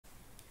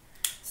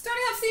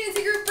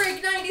CNC Group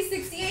Break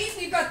 9068.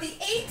 We've got the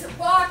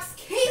 8-box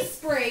case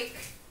break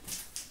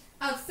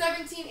of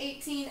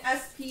 1718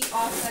 SP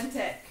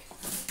Authentic.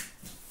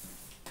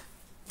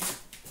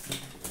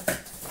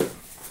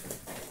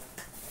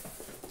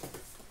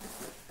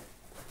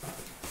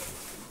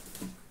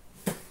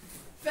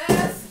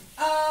 Best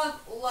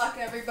of luck,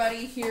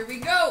 everybody. Here we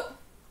go.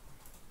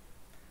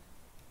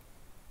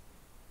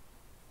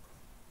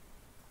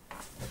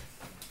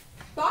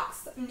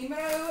 Box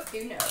numero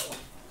uno.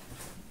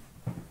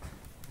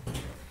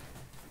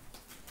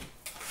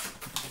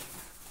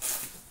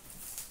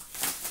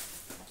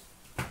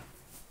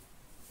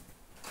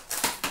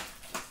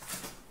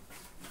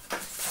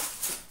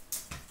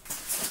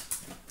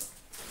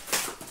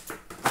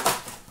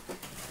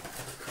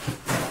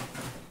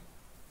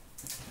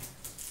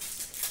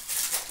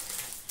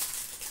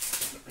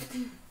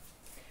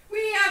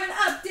 We have an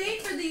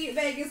update for the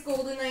Vegas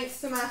Golden Knights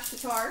Smash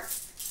Guitar.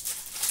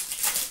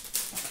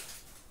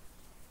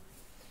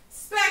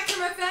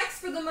 Spectrum Effects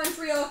for the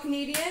Montreal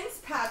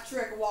Canadiens,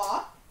 Patrick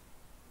Waugh.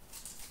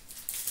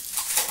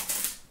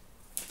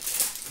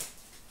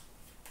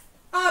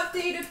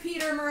 Update of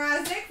Peter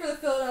Mrazek for the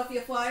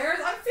Philadelphia Flyers.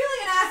 I'm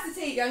feeling an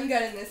acetate young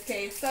gun in this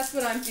case. That's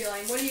what I'm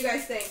feeling. What do you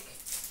guys think?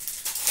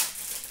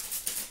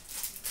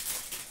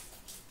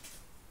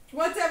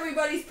 What's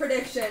everybody's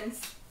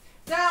predictions?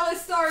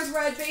 Dallas Stars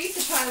red base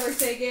to Tyler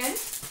Seguin.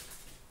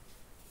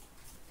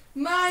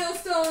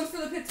 Milestones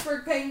for the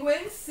Pittsburgh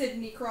Penguins,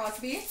 Sidney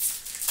Crosby.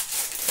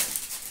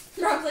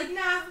 Rob's like,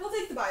 nah, we'll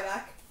take the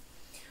buyback.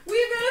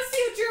 We've got a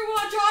future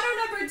watch auto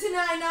numbered to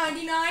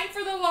 $9.99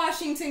 for the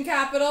Washington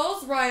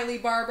Capitals, Riley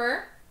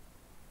Barber.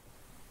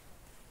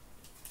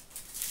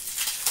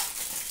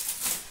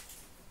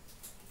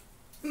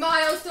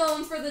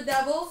 Milestones for the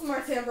Devils,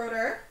 Martin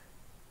Brodeur.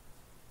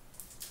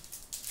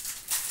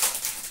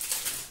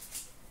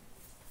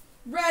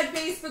 Red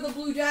base for the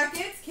Blue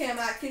Jackets, Cam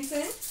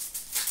Atkinson.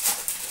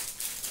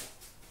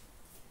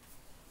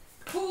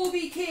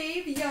 Colby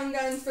Cave, Young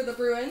Guns for the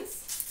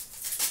Bruins.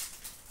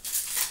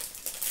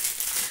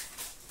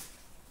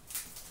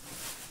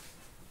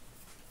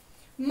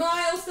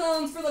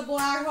 Milestones for the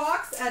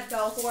Blackhawks, Ed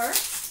Belfour.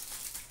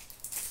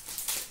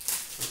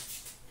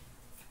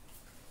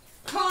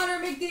 Connor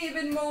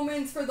McDavid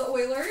moments for the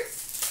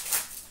Oilers.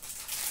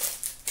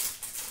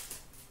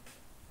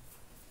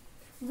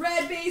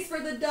 Red base for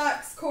the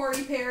Ducks,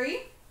 Corey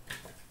Perry.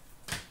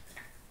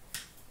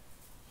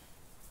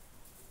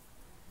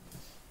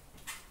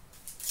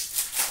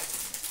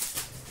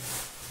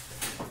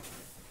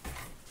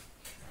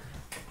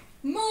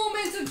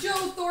 Moments of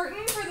Joe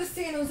Thornton for the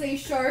San Jose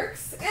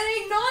Sharks. And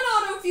a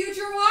non-auto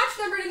future watch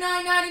numbered to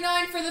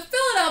 $9.99 for the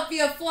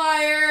Philadelphia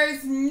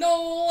Flyers,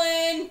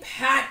 Nolan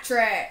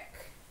Patrick.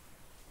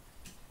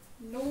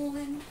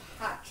 Nolan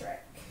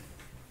Patrick.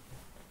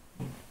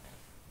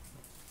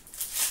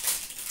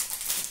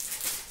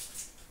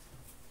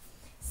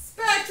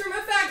 Spectrum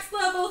Effects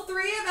Level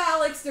 3 of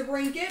Alex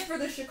DeBrincat for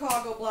the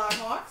Chicago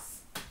Blackhawks.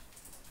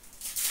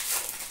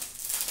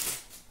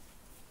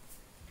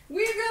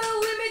 We've got a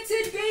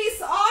limited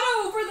base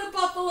auto for the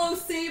Buffalo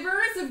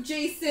Sabres of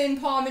Jason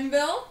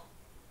Pominville.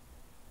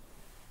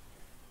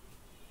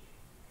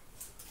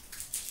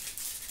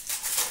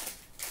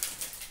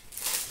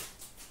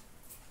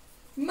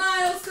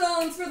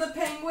 Milestones for the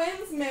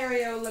Penguins,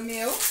 Mario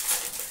Lemieux.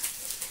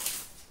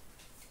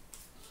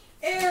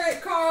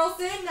 Erik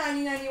Karlsson,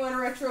 9091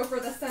 Retro for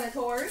the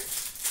Senators.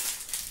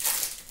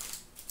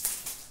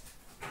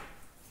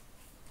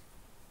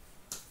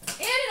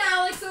 And an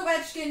Alex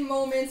Ovechkin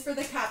moments for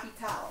the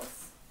Capitals.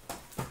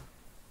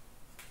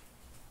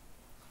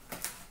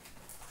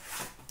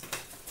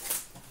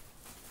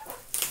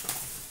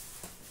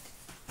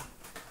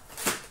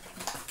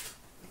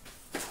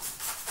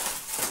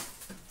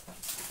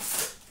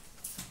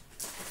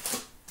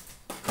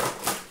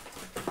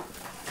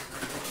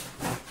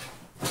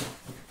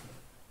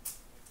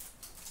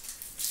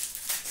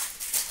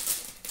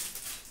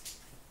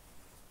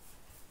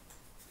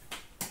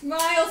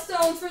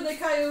 Milestones for the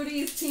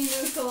Coyotes,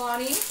 Teemu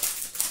Selanne.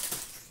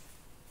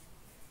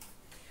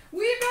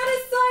 We've got a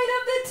sign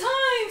of the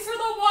times for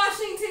the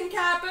Washington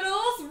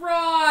Capitals,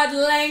 Rod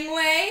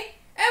Langway.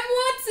 M.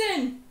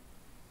 Watson.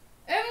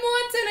 M.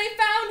 Watson, I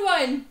found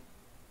one.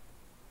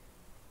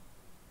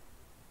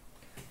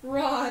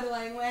 Rod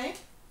Langway.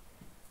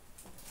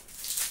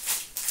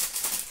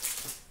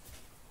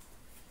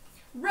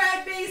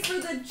 Red base for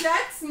the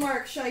Jets,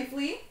 Mark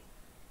Scheifele.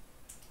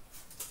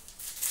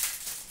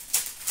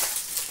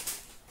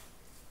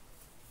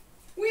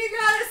 We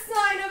got a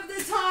sign of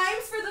the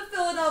times for the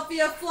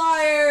Philadelphia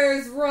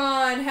Flyers,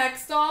 Ron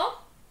Hextall.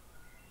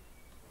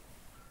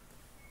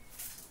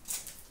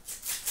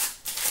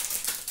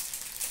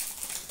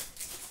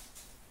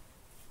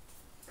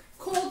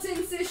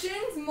 Colton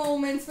Sissons,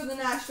 moments for the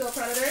Nashville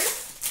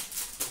Predators.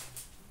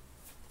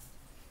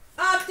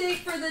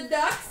 Update for the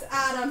Ducks,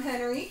 Adam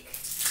Henrique.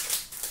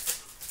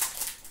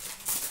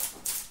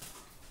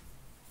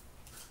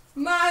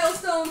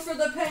 Milestones for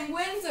the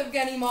Penguins,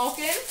 Evgeny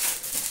Malkin.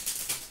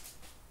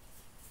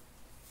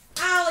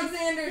 Alex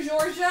Alexander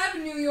Georgiev,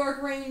 New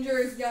York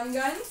Rangers, Young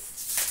Guns.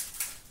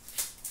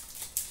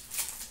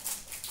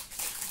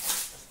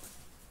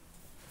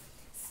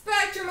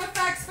 Spectrum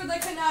Effects for the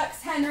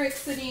Canucks, Henrik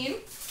Sedin.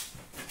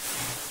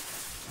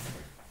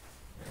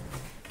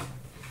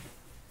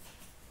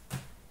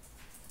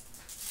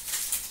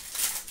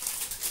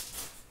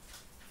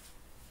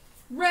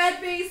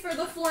 Red base for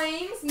the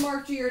Flames,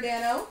 Mark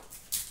Giordano.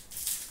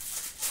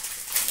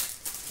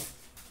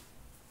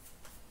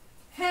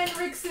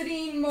 Henrik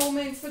Sedin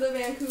moments for the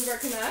Vancouver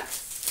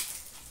Canucks.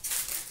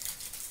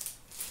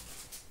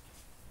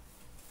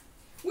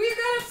 We've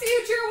got a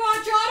Future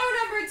Watch Auto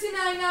number to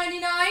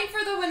 999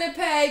 for the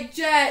Winnipeg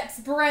Jets,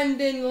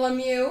 Brendan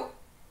Lemieux.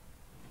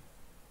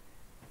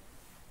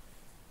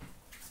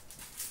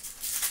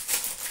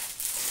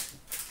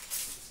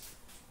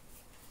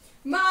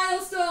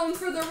 Milestone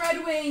for the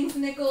Red Wings,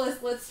 Nicholas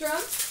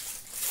Lidstrom.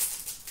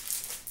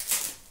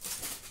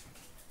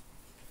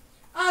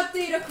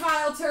 Update of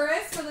Kyle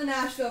Turris for the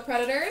Nashville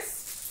Predators.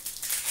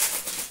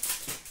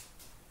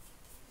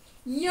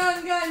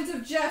 Young Guns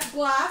of Jeff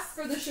Glass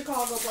for the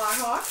Chicago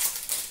Blackhawks.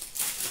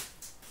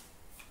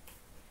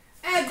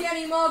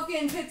 Evgeny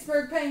Malkin,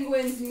 Pittsburgh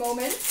Penguins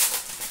moment.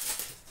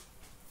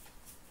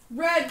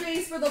 Red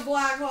base for the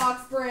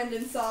Blackhawks,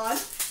 Brandon Saad.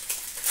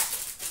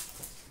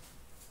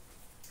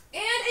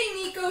 And a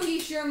Nico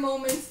Hischier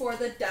moments for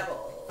the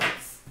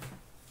Devils.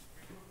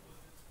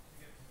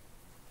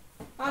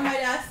 On my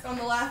desk, on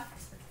the left.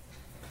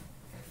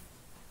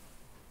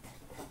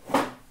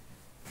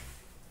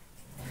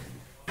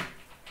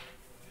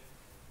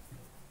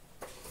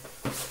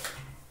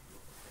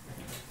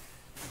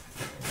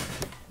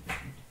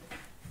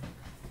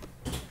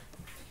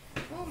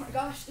 Oh my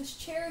gosh, this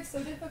chair is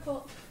so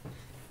difficult.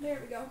 There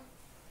we go.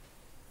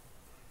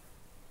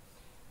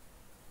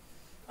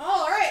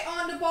 All right,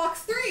 on to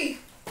box 3.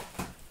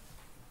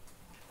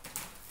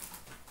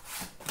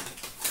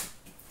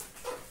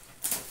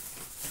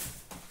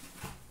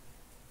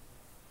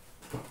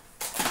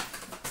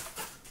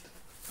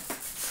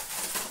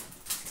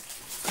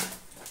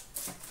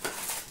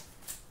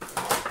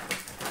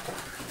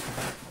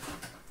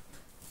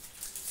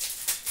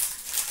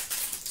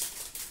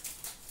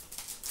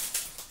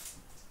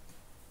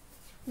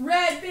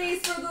 Red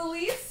base for the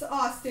Leafs,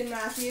 Austin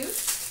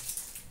Matthews.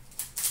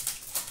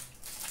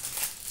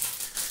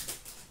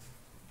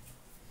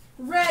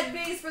 Red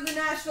base for the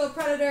Nashville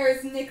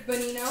Predators, Nick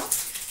Bonino.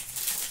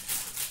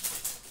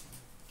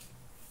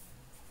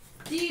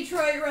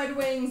 Detroit Red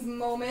Wings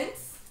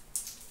moments.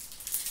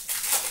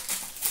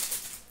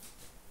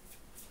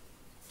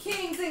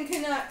 Kings and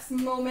Canucks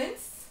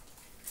moments.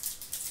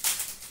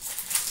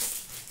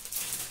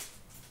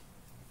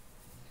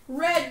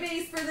 Red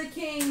base for the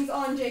Kings,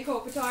 Anze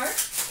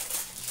Kopitar.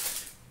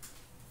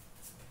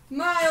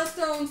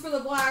 Milestones for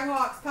the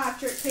Blackhawks,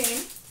 Patrick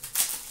Kane.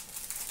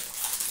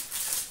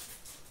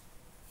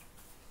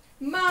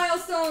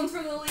 Milestones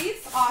for the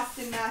Leafs,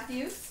 Austin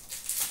Matthews.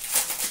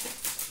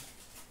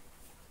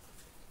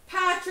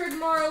 Patrick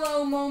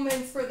Marleau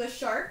moments for the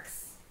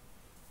Sharks.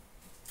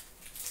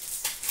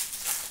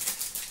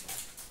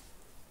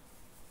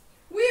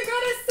 We've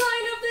got a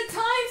sign of the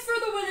times for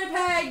the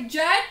Winnipeg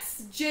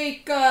Jets,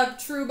 Jacob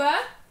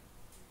Trouba.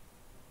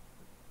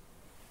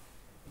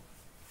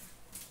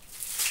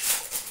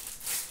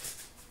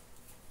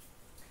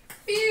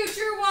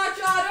 Future Watch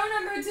Auto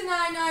number to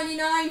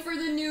 999 for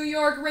the New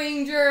York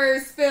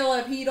Rangers,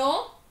 Philip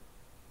Hedl.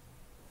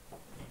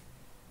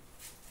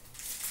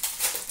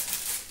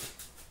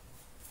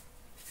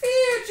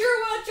 Future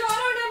Watch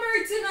Auto number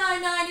to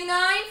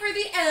 999 for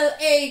the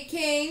LA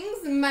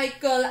Kings,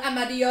 Michael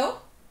Amadio.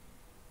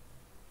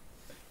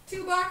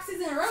 2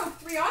 boxes in a row,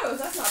 3 autos,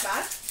 that's not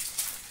bad.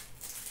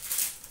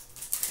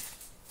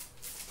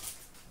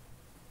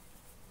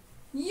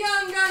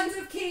 Young Guns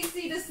of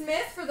Casey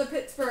DeSmith for the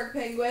Pittsburgh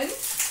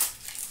Penguins.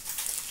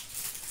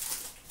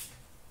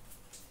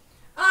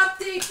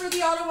 Update for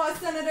the Ottawa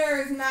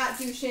Senators, Matt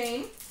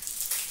Duchene.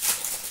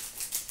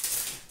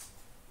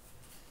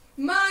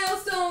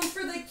 Milestones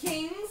for the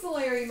Kings,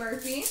 Larry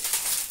Murphy.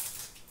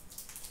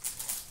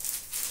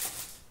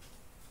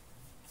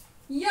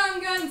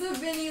 Young Guns of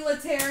Vinny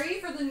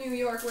Lettieri for the New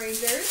York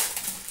Rangers.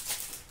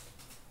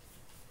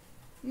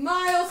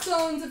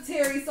 Milestones of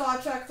Terry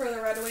Sawchuk for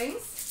the Red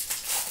Wings.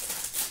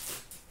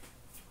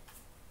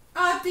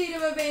 Update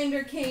of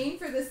Evander Kane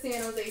for the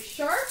San Jose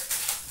Sharks.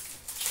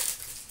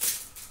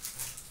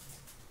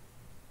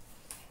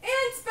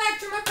 And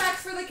Spectrum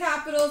Effects for the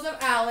Capitals of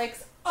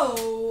Alex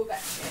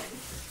Ovechkin.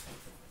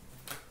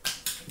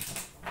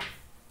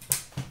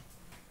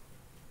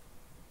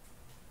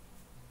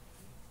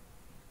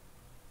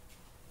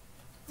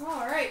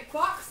 All right,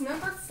 box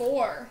number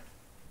 4.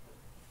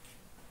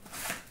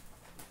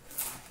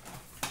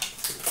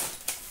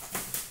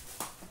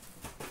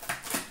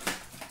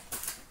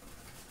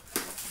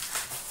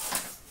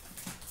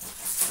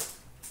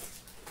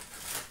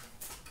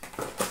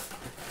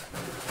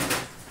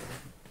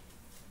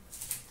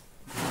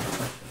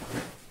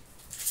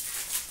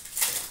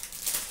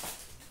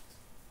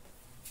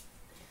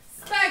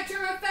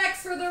 Spectrum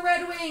Effects for the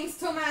Red Wings,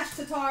 Tomas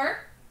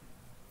Tatar.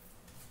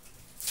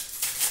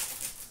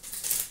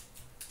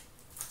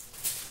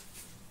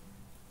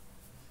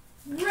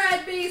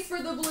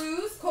 for the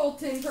Blues,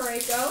 Colton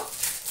Parayko.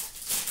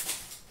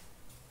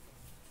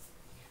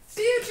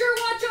 Future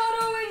Watch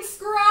Auto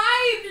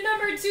inscribed,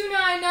 number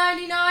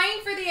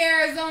 2/999 for the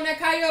Arizona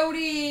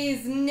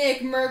Coyotes,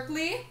 Nick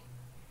Merkley.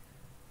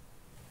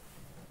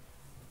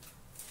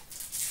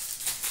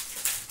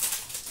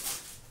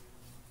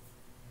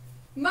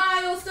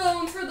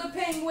 Milestone for the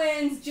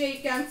Penguins,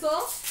 Jake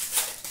Gensel.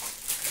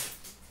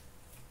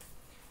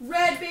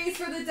 Red base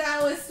for the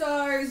Dallas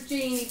Stars,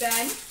 Jamie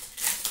Benn.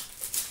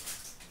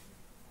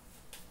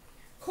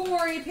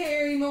 Corey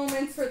Perry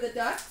moments for the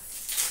Ducks.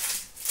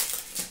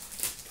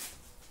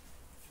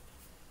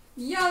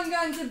 Young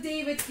Guns of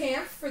David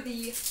Kampf for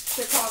the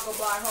Chicago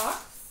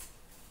Blackhawks.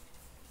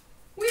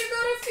 We've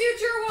got a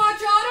Future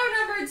Watch Auto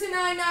number to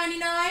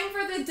 999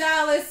 for the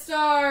Dallas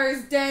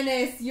Stars,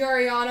 Denis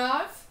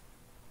Urianov.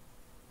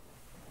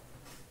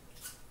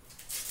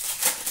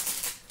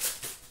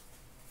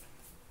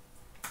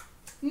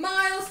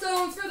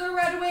 Milestones for the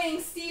Red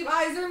Wings, Steve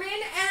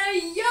Yzerman, and a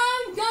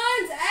Young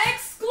Guns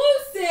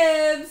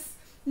exclusives,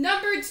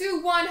 number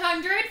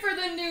 2/100 for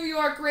the New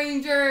York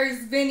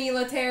Rangers, Vinny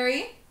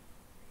Lettieri.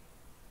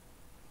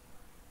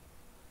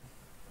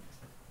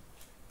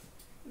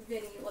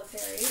 Vinny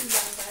Lettieri,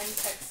 Young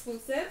Guns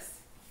exclusives.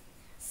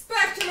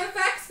 Spectrum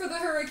Effects for the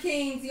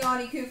Hurricanes,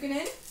 Yanni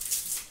Kukkonen.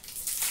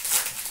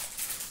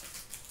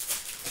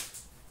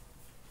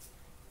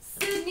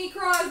 Sidney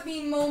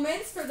Crosby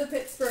moments for the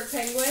Pittsburgh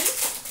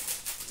Penguins.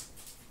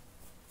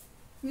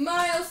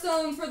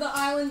 Milestone for the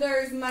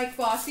Islanders, Mike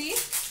Bossy.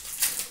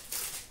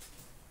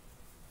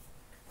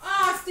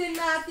 Austin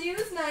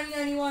Matthews,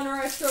 1991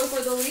 retro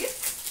for the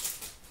Leafs.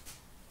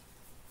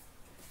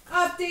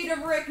 Update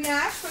of Rick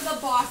Nash for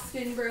the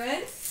Boston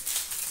Bruins.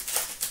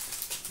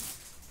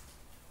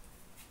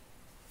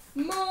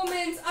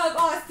 Moments of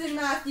Austin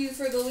Matthews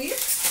for the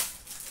Leafs.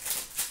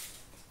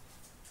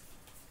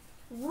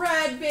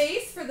 Red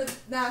base for the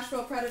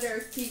Nashville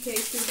Predators, PK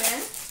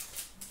Subban.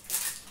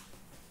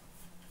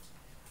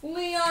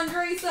 Leon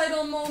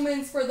Draisaitl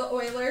moments for the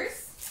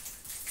Oilers.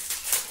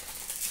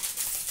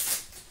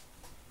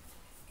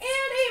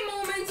 And a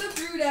moment of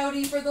Drew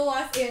Doughty for the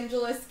Los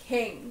Angeles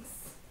Kings.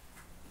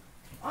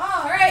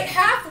 All right,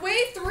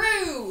 halfway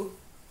through.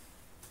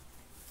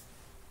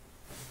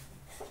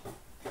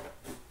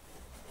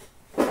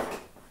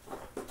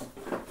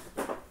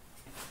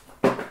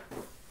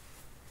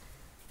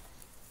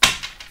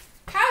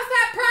 How's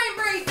that prime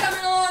break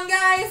coming along,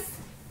 guys?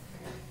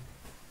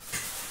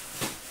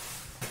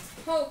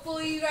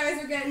 Hopefully you guys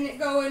are getting it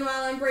going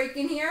while I'm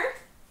breaking here.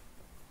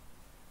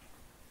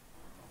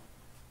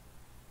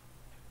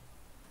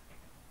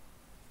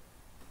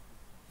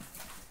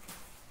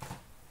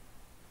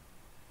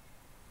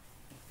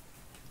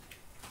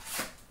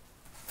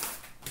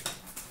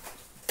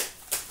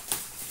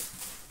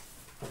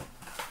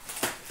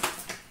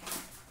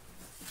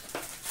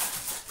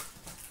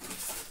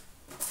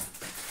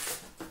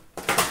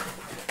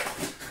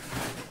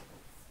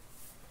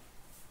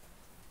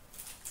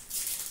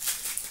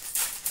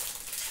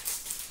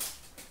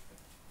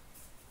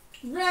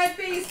 Red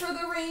base for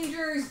the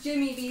Rangers,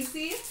 Jimmy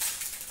Vesey.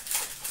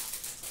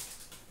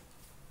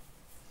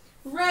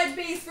 Red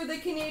base for the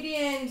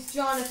Canadiens,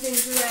 Jonathan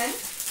Drouin.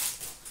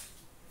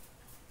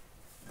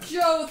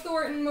 Joe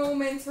Thornton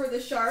moments for the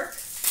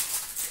Sharks.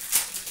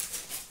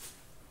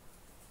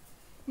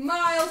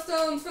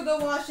 Milestones for the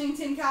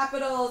Washington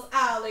Capitals,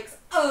 Alex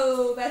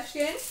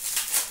Ovechkin.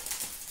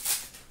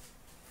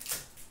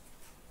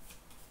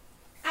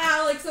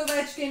 Alex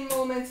Ovechkin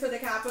moments for the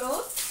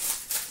Capitals.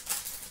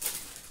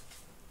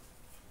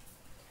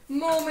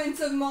 Moments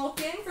of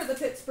Malkin for the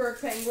Pittsburgh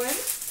Penguins.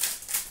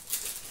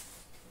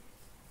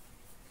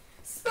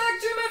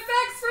 Spectrum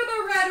Effects for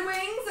the Red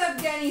Wings,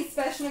 Evgeny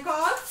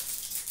Svechnikov.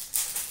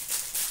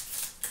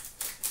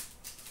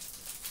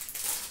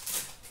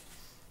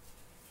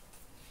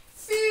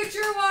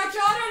 Future Watch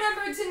Auto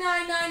number to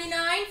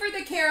 999 for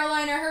the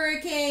Carolina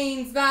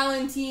Hurricanes,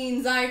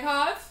 Valentin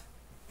Zykov.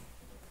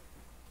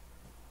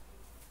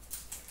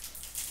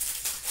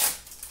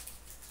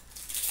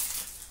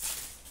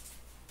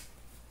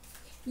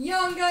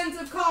 Young Guns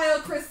of Kyle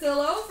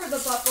Crissillo for the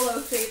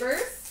Buffalo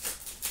Sabres.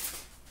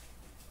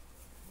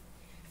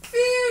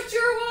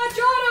 Future Watch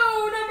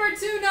Auto number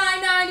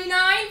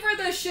 2/999 for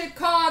the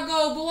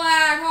Chicago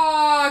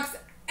Blackhawks,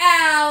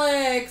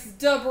 Alex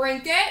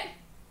DeBrincat.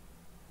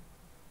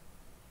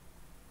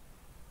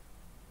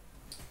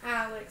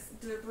 Alex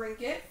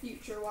DeBrincat,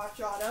 Future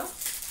Watch Auto.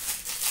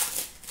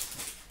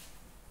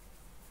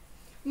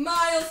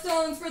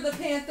 Milestones for the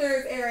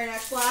Panthers, Aaron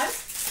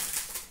Ekblad.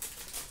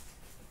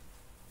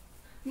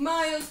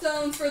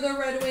 Milestones for the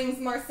Red Wings,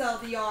 Marcel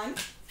Dion.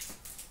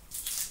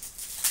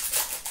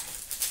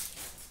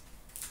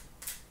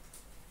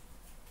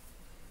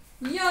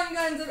 Young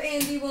Guns of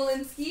Andy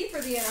Welinski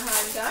for the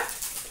Anaheim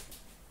Ducks.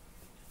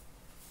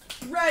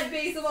 Red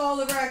base of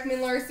Oliver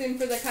Ekman-Larsson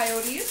for the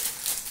Coyotes.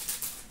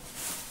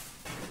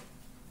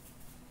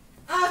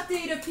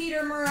 Update of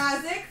Peter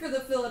Mrazek for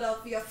the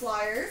Philadelphia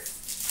Flyers.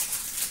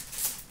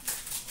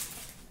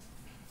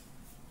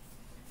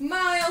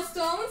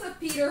 Milestones of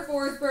Peter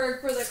Forsberg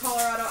for the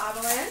Colorado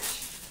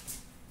Avalanche.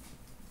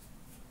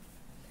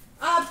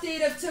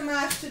 Update of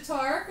Tomas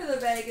Tatar for the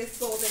Vegas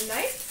Golden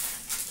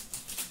Knights.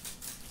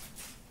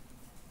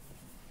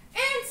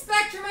 And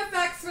Spectrum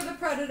Effects for the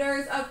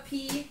Predators of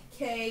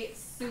P.K.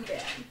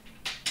 Subban.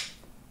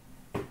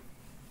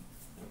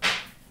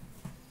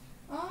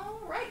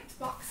 Alright,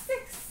 box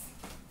 6.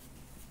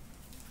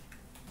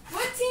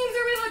 What teams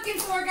are we looking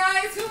for,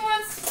 guys?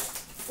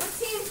 What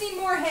teams need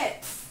more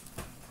hits?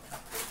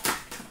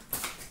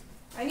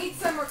 I need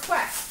some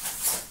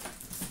requests.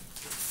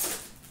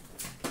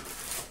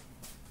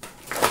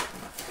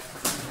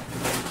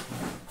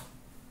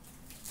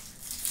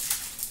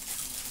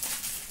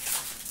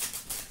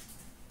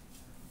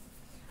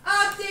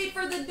 Update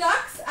for the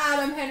Ducks,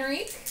 Adam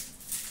Henrique.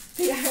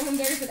 The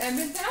Islanders at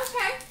Edmonton.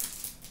 Okay.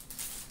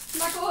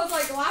 Michael was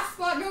like, last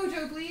spot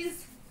mojo,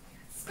 please.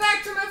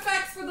 Spectrum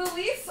Effects for the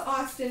Leafs,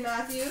 Austin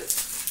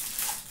Matthews.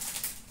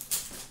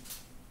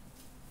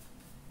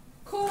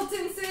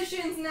 Colton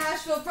Sission's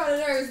Nashville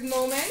Predators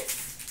moments.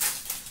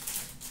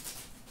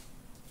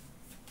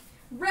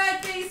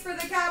 Red base for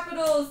the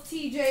Capitals,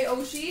 TJ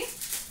Oshie.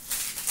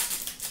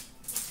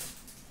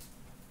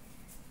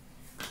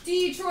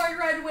 Detroit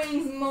Red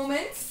Wings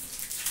moments.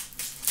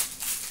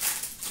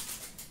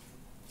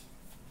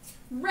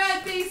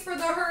 Red base for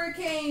the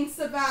Hurricanes,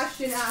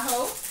 Sebastian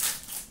Aho.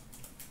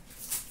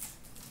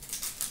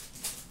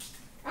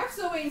 I'm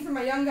still waiting for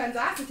my Young Guns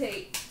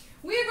acetate.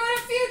 We've got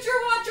a Future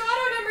Watch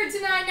Auto numbered to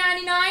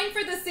 $9.99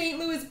 for the St.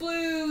 Louis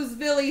Blues,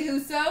 Billy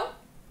Husso.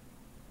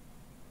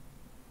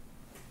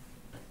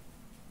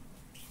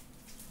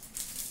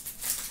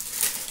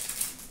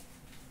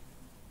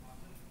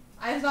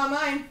 It's not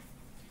mine.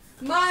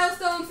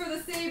 Milestones for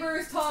the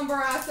Sabres, Tom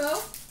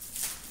Barrasso.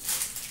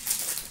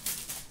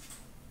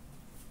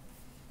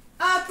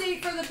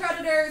 Update for the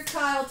Predators,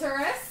 Kyle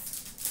Turris.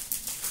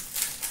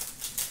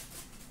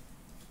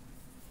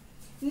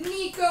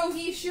 Nico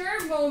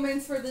Hischier,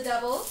 moments for the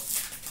Devils.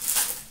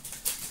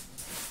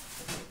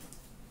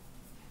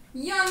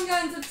 Young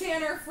Guns of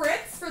Tanner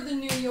Fritz for the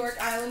New York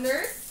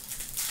Islanders.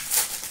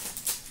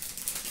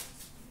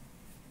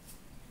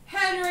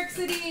 Henrik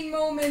Sedin,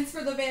 moments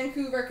for the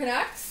Vancouver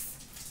Canucks.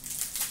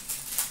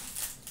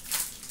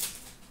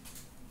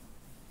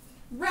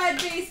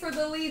 Red base for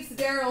the Leafs,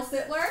 Daryl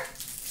Sittler.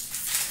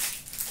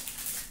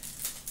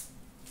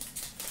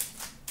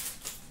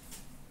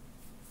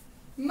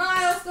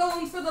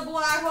 Milestones for the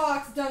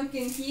Blackhawks,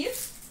 Duncan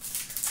Keith.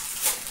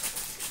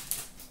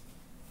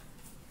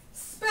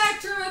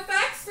 Spectrum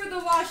Effects for the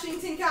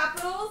Washington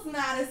Capitals,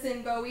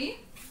 Madison Bowie.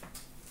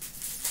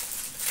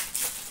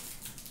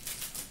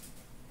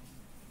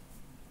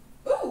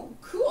 Ooh,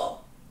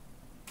 cool.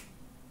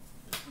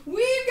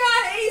 We've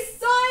got a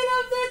Sign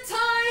of the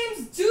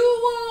Times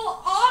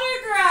dual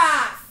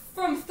autograph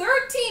from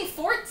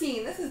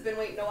 1314. This has been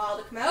waiting a while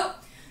to come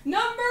out.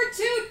 Number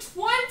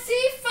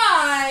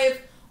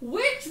 225.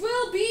 Which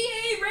will be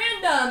a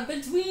random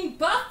between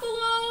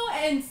Buffalo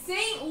and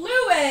St.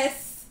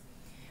 Louis.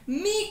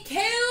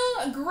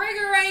 Mikhail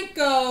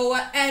Grigorenko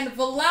and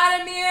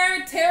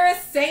Vladimir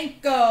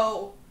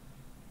Tarasenko.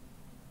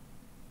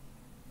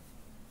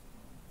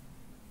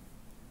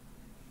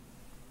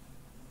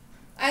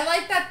 I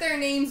like that their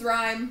names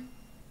rhyme.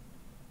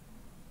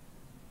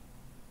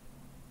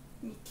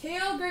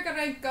 Mikhail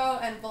Grigorenko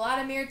and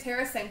Vladimir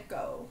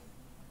Tarasenko.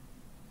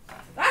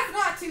 That's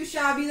not too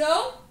shabby,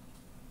 though.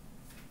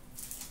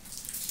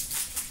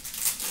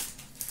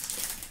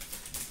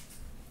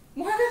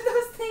 One of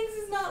those things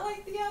is not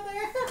like the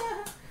other.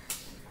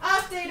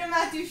 Update of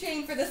Matt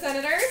Duchene for the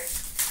Senators.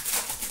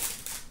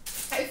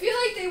 I feel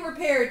like they were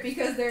paired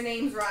because their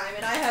names rhyme,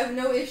 and I have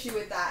no issue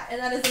with that.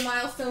 And that is the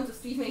Milestones of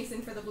Steve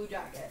Mason for the Blue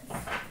Jackets.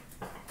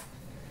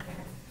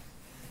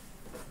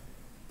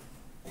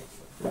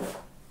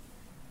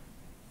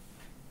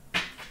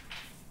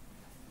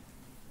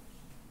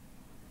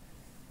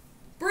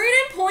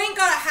 Braden Point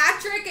got a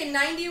hat trick in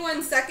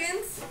 91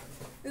 seconds.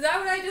 Is that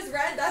what I just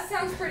read? That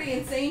sounds pretty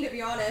insane, to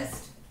be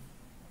honest.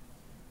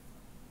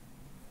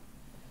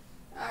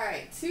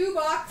 Alright, 2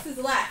 boxes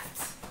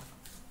left.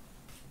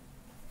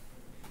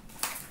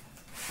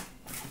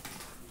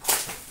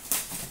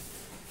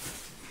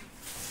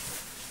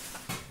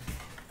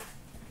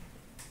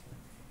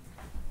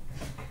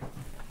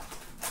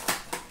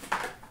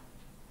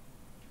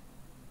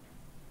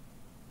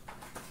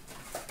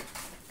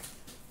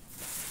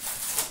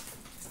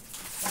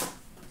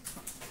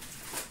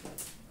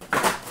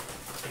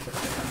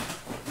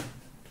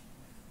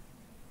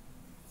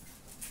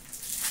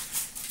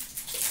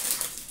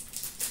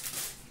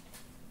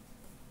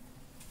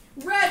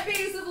 Red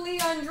base of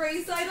Leon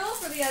Draisaitl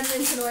for the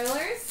Edmonton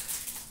Oilers.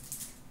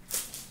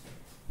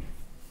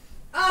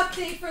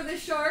 Update for the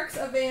Sharks,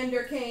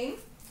 Evander Kane.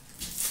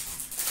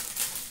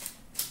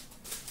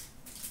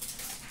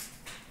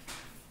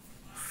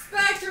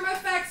 Spectrum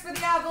Effects for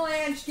the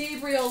Avalanche,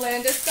 Gabriel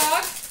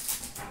Landeskog.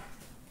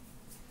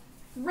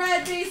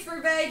 Red base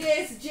for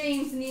Vegas,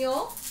 James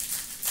Neal.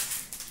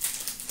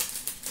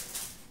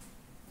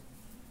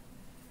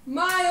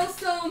 Miles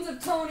Milestones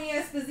of Tony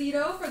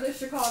Esposito for the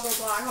Chicago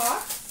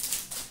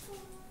Blackhawks.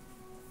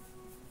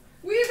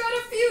 We've got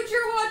a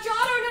Future Watch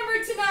Auto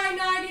number to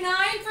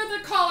 999 for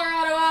the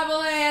Colorado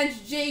Avalanche,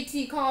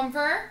 JT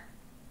Compher.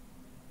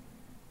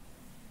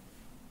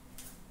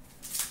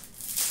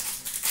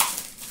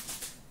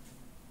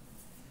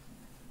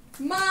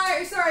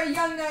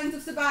 Young Guns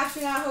of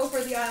Sebastian Aho for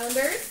the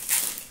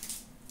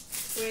Islanders.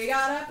 We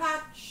got a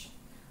patch,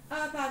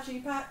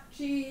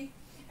 patchy.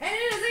 And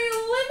it is a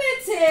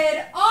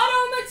limited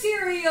auto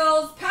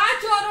materials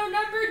patch auto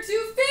number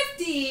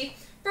 250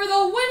 for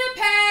the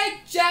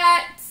Winnipeg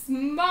Jets,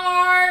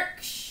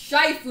 Mark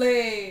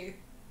Scheifele.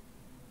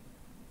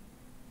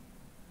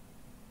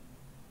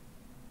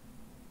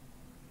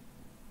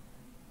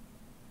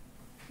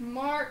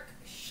 Mark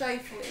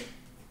Scheifele.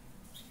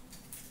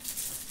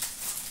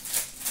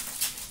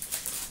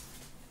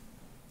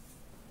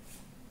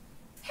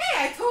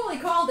 Hey, I totally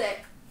called it.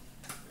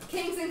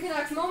 Kings and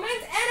Canucks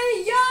moments, and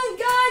a Young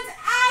Guns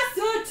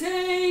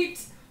acetate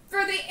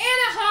for the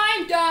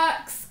Anaheim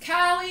Ducks,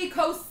 Kalle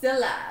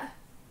Kosilla.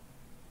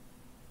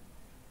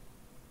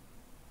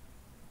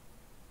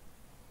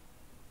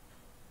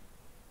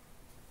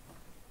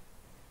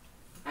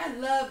 I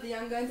love the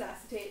Young Guns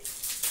acetate.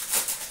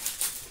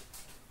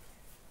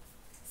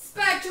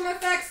 Spectrum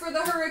effects for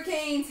the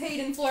Hurricanes,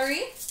 Hayden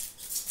Fleury.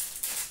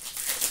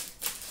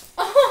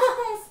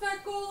 Oh,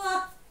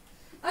 Specola.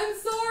 I'm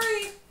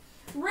sorry.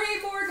 Ray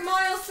Borg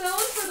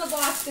milestones for the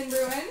Boston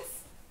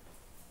Bruins.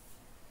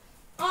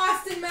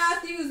 Austin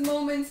Matthews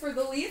moments for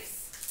the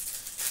Leafs.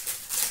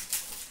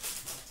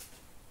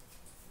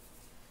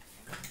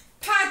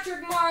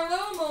 Patrick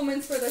Marleau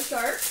moments for the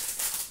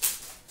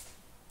Sharks.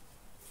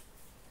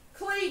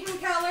 Clayton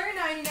Keller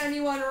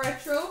 9091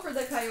 retro for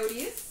the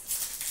Coyotes.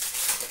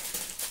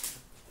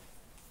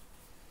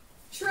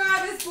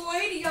 Travis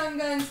Boyd Young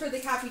Guns for the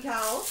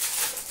Capitals.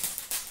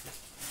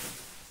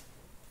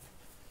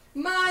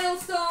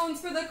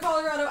 Milestones for the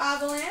Colorado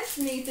Avalanche,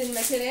 Nathan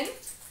McKinnon.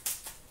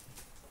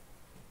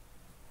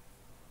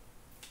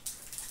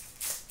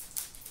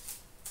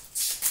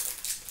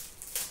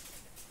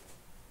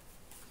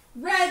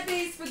 Red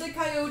base for the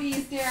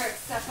Coyotes, Derek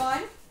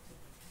Stepan.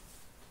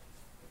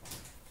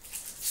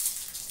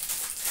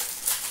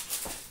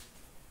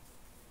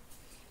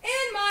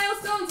 And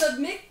milestones of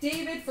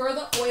McDavid for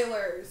the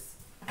Oilers.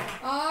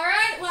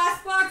 Alright,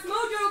 last box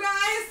mojo,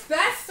 guys.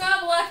 Best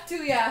of luck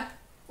to ya.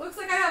 Looks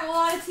like I have a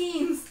lot of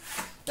teams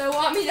that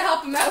want me to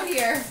help them out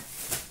here.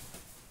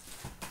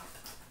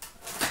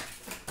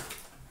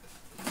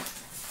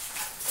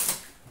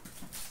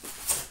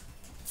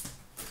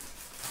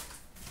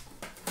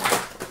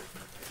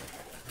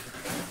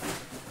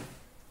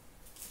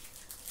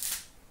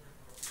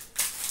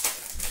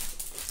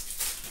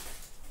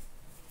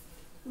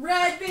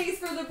 Red base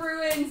for the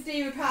Bruins,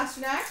 David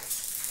Pastrnak.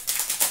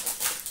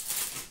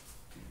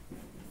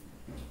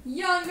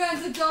 Young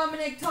Guns of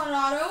Dominic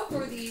Toninato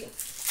for the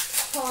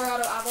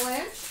Colorado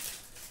Avalanche.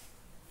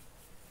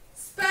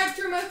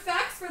 Spectrum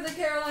effects for the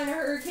Carolina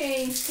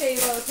Hurricanes,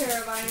 Teuvo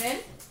Teravainen.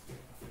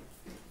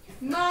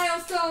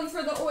 Milestones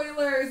for the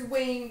Oilers,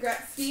 Wayne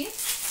Gretzky.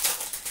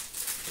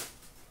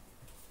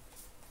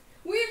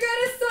 We've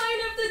got a sign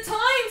of the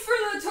times for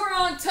the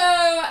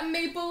Toronto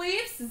Maple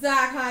Leafs,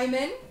 Zach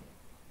Hyman.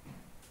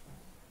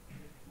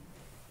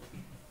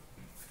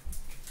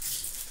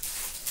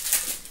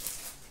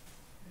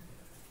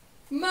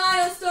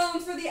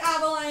 Milestones for the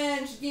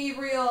Avalanche,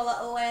 Gabriel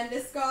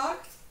Landeskog.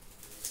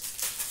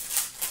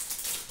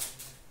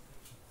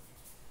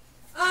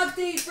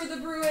 Update for the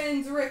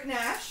Bruins, Rick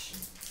Nash.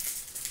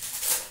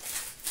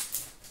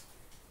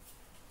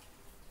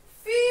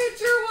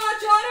 Future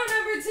Watch Auto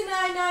number to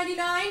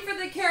 999 for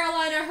the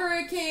Carolina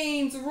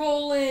Hurricanes,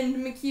 Roland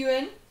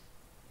McEwen.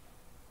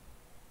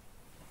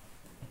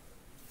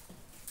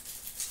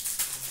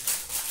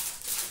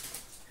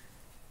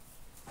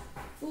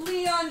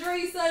 Leon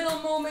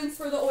Draisaitl moments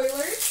for the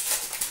Oilers.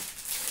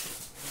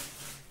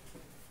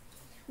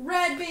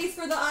 Red base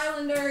for the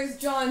Islanders,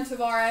 John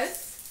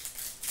Tavares.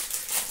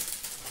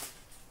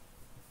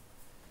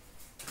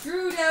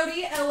 Drew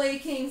Doughty, LA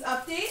Kings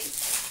update.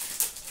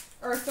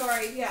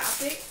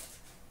 Update.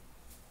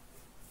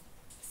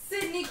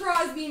 Sidney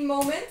Crosby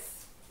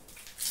moments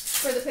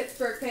for the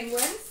Pittsburgh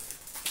Penguins.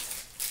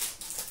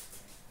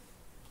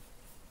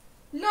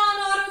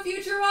 Non-auto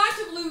Future Watch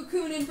of Luke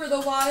Kunin for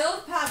the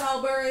Wild,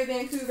 Pavel Bure,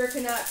 Vancouver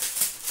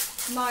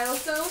Canucks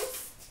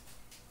milestones.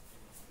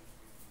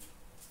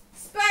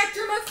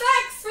 Spectrum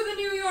effects for the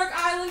New York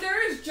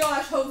Islanders,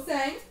 Josh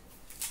Hosang.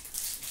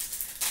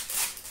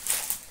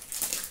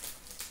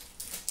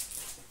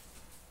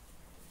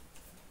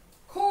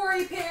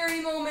 Corey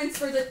Perry moments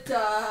for the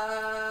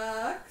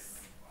Ducks.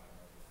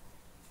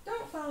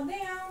 Don't fall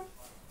down.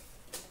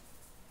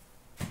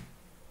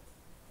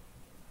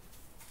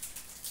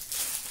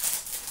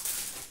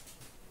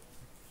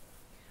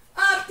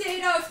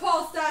 Update out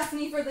Paul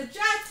Stastny for the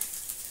Jets.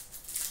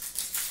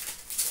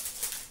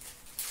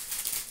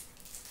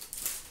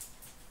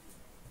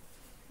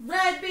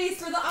 Red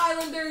base for the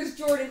Islanders,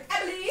 Jordan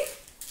Eberle.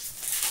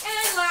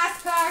 And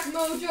last pack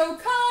mojo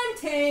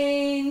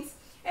contains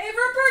a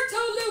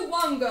Roberto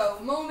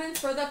Luongo moment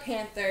for the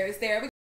Panthers. There we go.